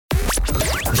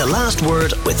to Last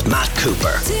Word with Matt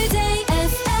Cooper. Today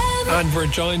FM. And we're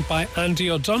joined by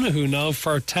Andy O'Donoghue now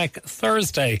for Tech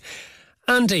Thursday.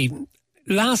 Andy,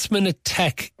 last minute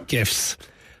tech gifts.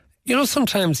 You know,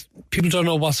 sometimes people don't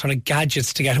know what sort of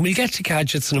gadgets to get, and we'll get to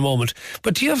gadgets in a moment.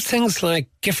 But do you have things like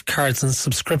gift cards and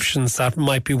subscriptions that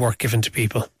might be worth giving to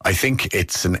people? I think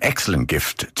it's an excellent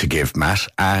gift to give, Matt.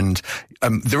 And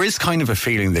there is kind of a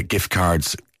feeling that gift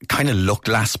cards kind of look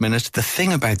last minute. The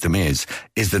thing about them is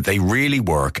that they really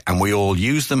work, and we all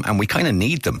use them, and we kind of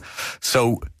need them.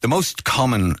 So the most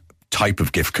common type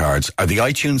of gift cards are the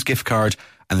iTunes gift card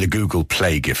and the Google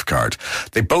Play gift card.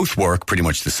 They both work pretty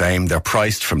much the same. They're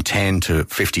priced from 10 to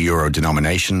 50 euro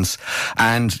denominations.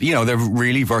 And, you know, they're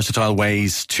really versatile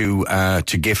ways to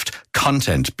gift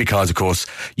content because, of course,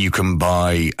 you can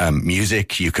buy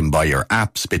music, you can buy your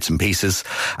apps, bits and pieces,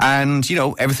 and, you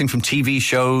know, everything from TV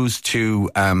shows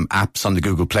to apps on the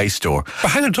Google Play Store.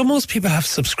 But hang on, don't most people have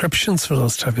subscriptions for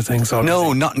those type of things already?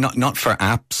 No, not for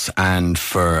apps and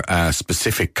for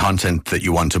specific content that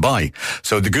you want to buy.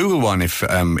 So the Google one,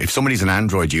 if somebody's an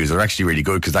Android user, they're actually really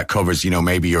good because that covers, you know,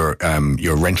 maybe your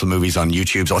rental movies on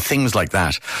YouTube or things like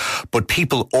that. But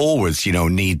people always, you know,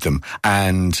 need them,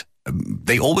 and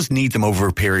they always need them over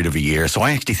a period of a year. So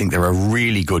I actually think they're a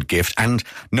really good gift, and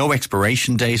no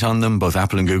expiration date on them. Both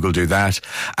Apple and Google do that.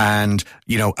 And,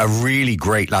 you know, a really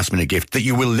great last minute gift that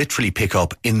you will literally pick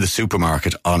up in the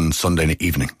supermarket on Sunday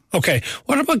evening. Okay,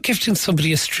 what about gifting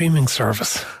somebody a streaming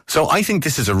service? So I think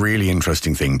this is a really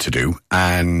interesting thing to do,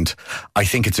 and I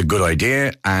think it's a good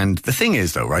idea. And the thing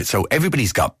is, though, right, so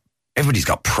everybody's got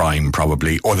Prime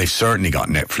probably, or they've certainly got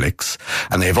Netflix,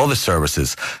 and they have other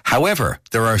services. However,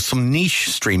 there are some niche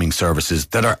streaming services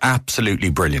that are absolutely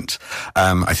brilliant.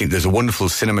 I think there's a wonderful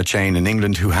cinema chain in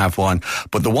England who have one,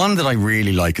 but the one that I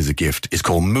really like as a gift is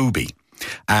called Mubi.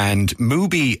 And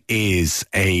Mubi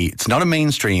it's not a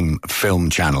mainstream film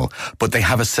channel, but they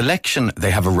have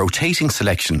a rotating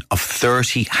selection of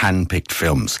 30 hand-picked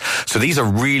films. So these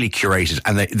are really curated,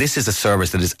 and this is a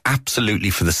service that is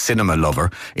absolutely for the cinema lover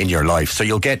in your life. So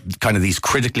you'll get kind of these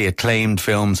critically acclaimed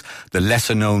films, the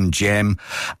lesser-known gem,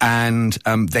 and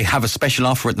they have a special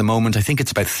offer at the moment. I think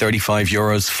it's about 35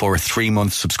 euros for a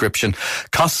 3-month subscription.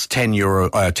 Costs 10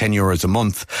 euros a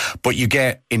month, but you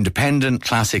get independent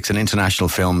classics and international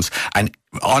films, and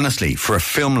honestly, for a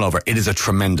film lover, it is a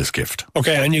tremendous gift.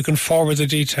 Okay, and you can forward the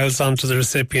details on to the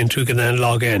recipient who can then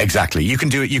log in. Exactly. You can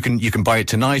do it. You can buy it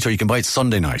tonight, or you can buy it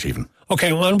Sunday night even.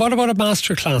 Okay, well, and what about a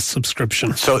masterclass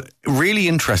subscription? So, really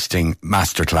interesting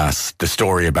masterclass, the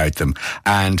story about them.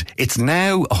 And it's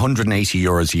now 180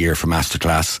 euros a year for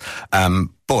masterclass.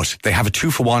 But they have a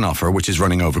 2-for-1 offer, which is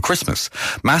running over Christmas.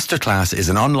 Masterclass is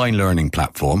an online learning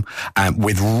platform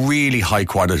with really high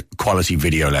quality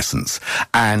video lessons.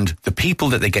 And the people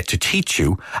that they get to teach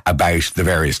you about the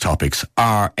various topics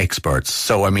are experts.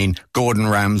 So, I mean, Gordon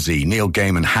Ramsay, Neil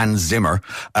Gaiman, Hans Zimmer,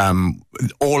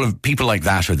 all of people like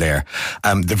that are there.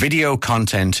 The video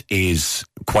content is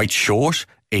quite short.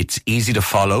 It's easy to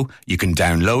follow. You can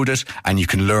download it and you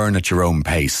can learn at your own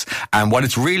pace. And what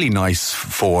it's really nice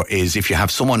for is if you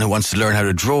have someone who wants to learn how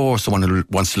to draw, or someone who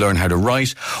wants to learn how to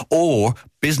write, or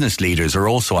business leaders are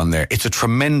also on there. It's a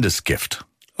tremendous gift.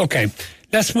 Okay,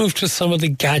 let's move to some of the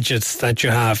gadgets that you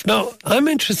have. Now, I'm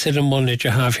interested in one that you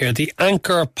have here, the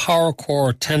Anker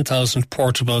PowerCore 10,000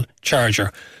 portable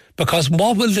charger, because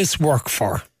what will this work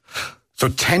for? So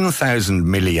 10,000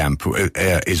 milliamp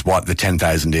is what the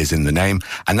 10,000 is in the name,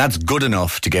 and that's good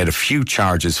enough to get a few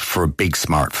charges for a big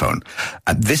smartphone.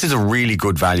 This is a really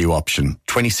good value option.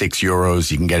 26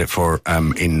 euros, you can get it for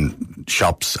in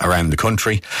shops around the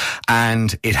country,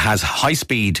 and it has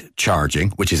high-speed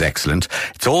charging, which is excellent.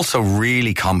 It's also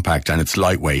really compact and it's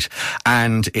lightweight,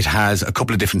 and it has a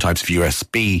couple of different types of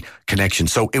USB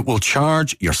connections. So it will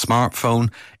charge your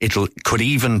smartphone. Could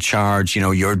even charge, you know,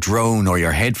 your drone or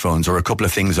your headphones or a couple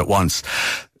of things at once.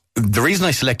 The reason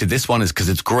I selected this one is because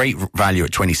it's great value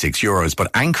at 26 euros,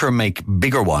 but Anker make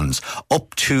bigger ones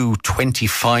up to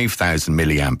 25,000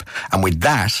 milliamp. And with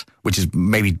that, which is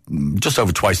maybe just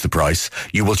over twice the price,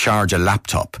 you will charge a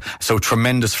laptop. So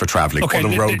tremendous for travelling, okay, or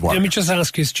the road work. Let me just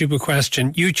ask you a stupid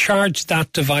question. You charge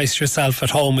that device yourself at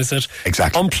home, is it?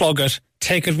 Exactly. Unplug it,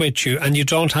 take it with you, and you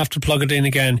don't have to plug it in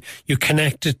again. You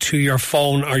connect it to your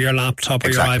phone or your laptop or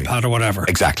your iPad or whatever.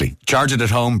 Exactly. Charge it at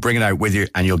home, bring it out with you,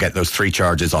 and you'll get those 3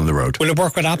 charges on the road. Will it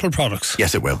work with Apple products?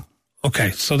 Yes, it will.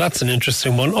 Okay, so that's an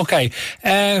interesting one. Okay,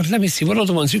 let me see, what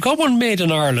other ones? We've got one made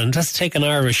in Ireland. Let's take an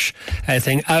Irish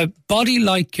thing. Body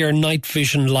Like Your Night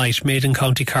Vision Light, made in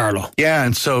County Carlow. Yeah,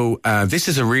 and so this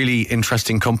is a really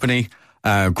interesting company.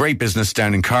 great business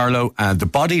down in Carlow. The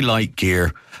Body Light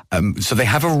gear. So they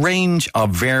have a range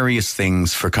of various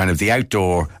things for kind of the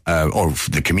outdoor or for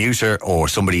the commuter or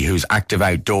somebody who's active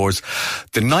outdoors.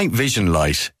 The night vision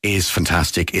light is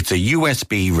fantastic. It's a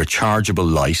USB rechargeable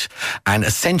light, and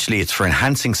essentially it's for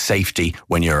enhancing safety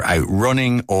when you're out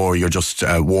running or you're just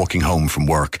walking home from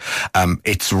work.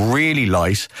 It's really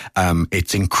light.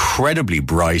 It's incredibly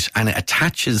bright, and it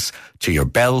attaches to your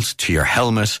belt, to your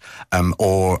helmet,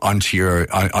 or onto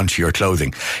your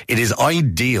clothing. It is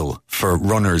ideal for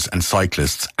runners and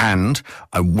cyclists, and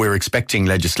we're expecting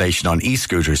legislation on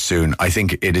e-scooters soon. I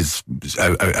think it is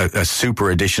a super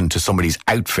addition to somebody's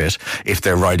outfit if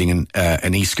they're riding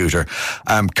an e-scooter.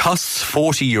 Costs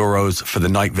 €40 for the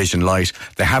night vision light.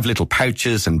 They have little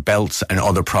pouches and belts and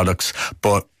other products,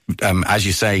 but as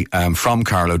you say, from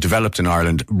Carlow, developed in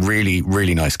Ireland, really,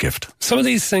 really nice gift. Some of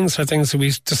these things are things that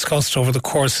we've discussed over the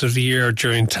course of the year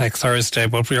during Tech Thursday,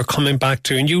 but we are coming back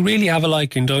to, and you really have a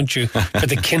liking, don't you, for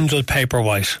the Kindle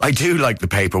Paperwhite? I do like the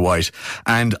Paperwhite,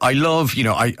 and I love,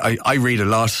 I read a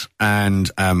lot,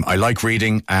 and I like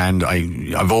reading, and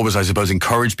I've always, I suppose,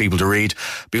 encouraged people to read.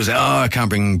 People say, I can't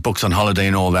bring books on holiday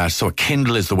and all that, so a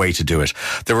Kindle is the way to do it.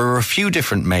 There are a few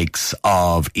different makes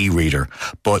of e-reader,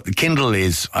 but the Kindle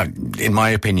is, in my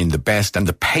opinion, the best, and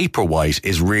the Paperwhite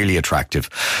is really attractive.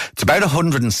 It's about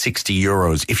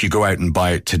 €160 if you go out and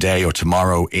buy it today or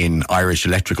tomorrow in Irish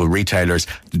electrical retailers.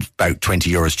 It's about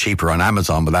 €20 cheaper on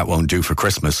Amazon, but that won't do for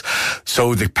Christmas.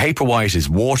 So the Paperwhite is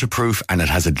waterproof, and it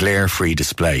has a glare-free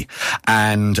display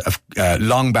and a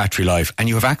long battery life, and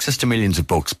you have access to millions of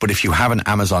books. But if you have an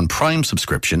Amazon Prime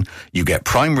subscription, you get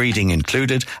Prime Reading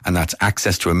included, and that's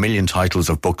access to 1 million titles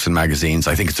of books and magazines.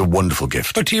 I think it's a wonderful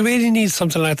gift. But do you really need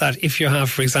something like that if you have,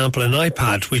 for example, an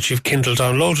iPad which you've Kindle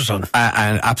downloaded on?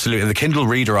 And absolutely, the Kindle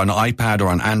reader on iPad or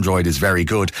on Android is very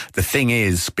good. The thing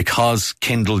is, because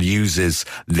Kindle uses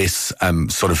this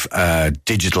sort of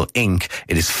digital ink,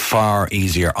 it is far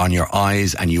easier on your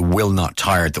eyes, and you will not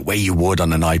tire the way you would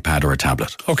on an iPad or a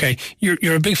tablet. Okay,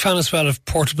 you're a big fan as well of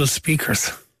portable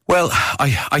speakers. Well,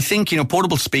 I think,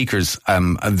 portable speakers,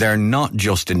 they're not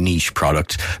just a niche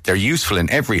product. They're useful in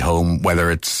every home, whether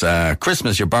it's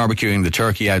Christmas, you're barbecuing the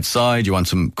turkey outside, you want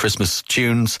some Christmas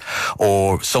tunes,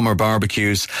 or summer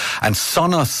barbecues. And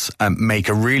Sonos make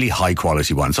a really high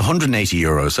quality one. It's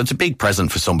 €180, so it's a big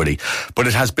present for somebody. But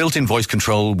it has built-in voice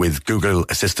control with Google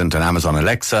Assistant and Amazon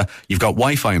Alexa. You've got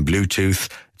Wi-Fi and Bluetooth.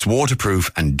 It's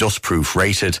waterproof and dustproof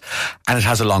rated, and it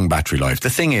has a long battery life. The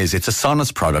thing is, it's a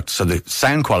Sonos product, so the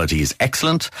sound quality is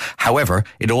excellent. However,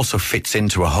 it also fits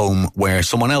into a home where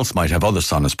someone else might have other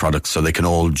Sonos products, so they can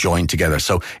all join together.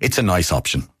 So it's a nice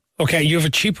option. Okay, you have a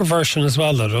cheaper version as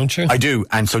well, though, don't you? I do,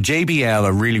 and so JBL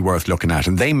are really worth looking at,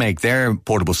 and they make their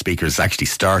portable speakers actually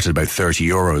start at about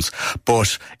 €30.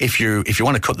 But if you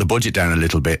want to cut the budget down a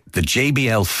little bit, the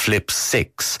JBL Flip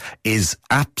 6 is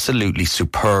absolutely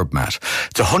superb, Matt.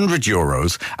 It's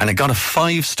 €100, and it got a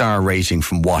 5-star rating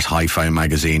from What Hi-Fi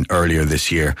magazine earlier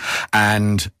this year,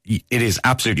 and it is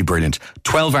absolutely brilliant.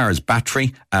 12 hours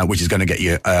battery, which is going to get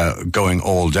you going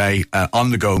all day.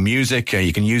 On-the-go music,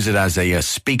 you can use it as a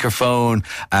speakerphone,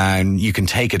 and you can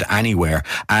take it anywhere.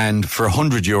 And for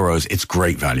 €100, it's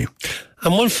great value.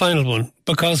 And one final one,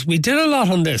 because we did a lot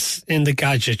on this in the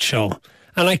Gadget Show,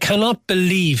 and I cannot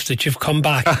believe that you've come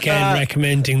back again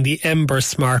recommending the Ember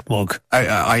Smart Mug.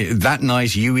 That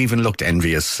night, you even looked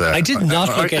envious. I did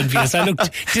not look envious. I looked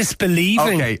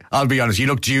disbelieving. Okay, I'll be honest. You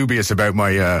look dubious about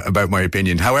my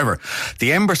opinion. However,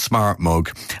 the Ember Smart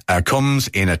Mug comes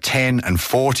in a 10 and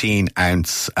 14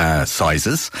 ounce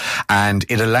sizes, and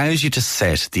it allows you to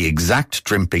set the exact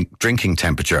drinking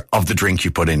temperature of the drink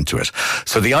you put into it.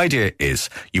 So the idea is,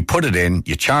 you put it in,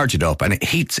 you charge it up, and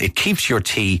it keeps your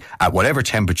tea at whatever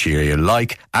temperature you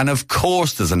like. And of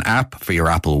course, there's an app for your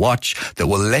Apple Watch that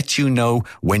will let you know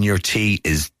when your tea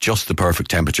is just the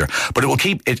perfect temperature. But it'll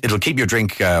keep your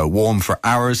drink warm for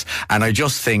hours. And I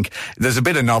just think there's a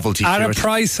bit of novelty to it. At a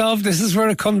price of, this is where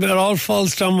it all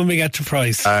falls down when we get to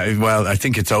price. Well, I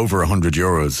think it's over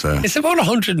 €100. It's about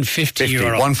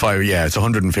 €150. Yeah, it's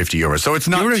 €150. So it's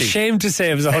not. You were ashamed to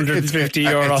say it was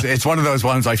 €150. It's one of those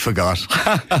ones I forgot.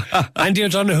 Andy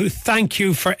O'Donoghue, thank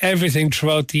you for everything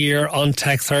throughout the year on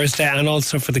Tech Thursday, and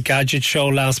also for the Gadget Show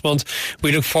last month.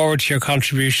 We look forward to your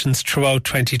contributions throughout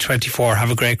 2024. Have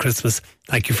a great Christmas.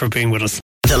 Thank you for being with us.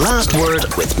 The Last Word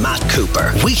with Matt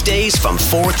Cooper. Weekdays from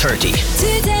 4:30.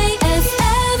 Today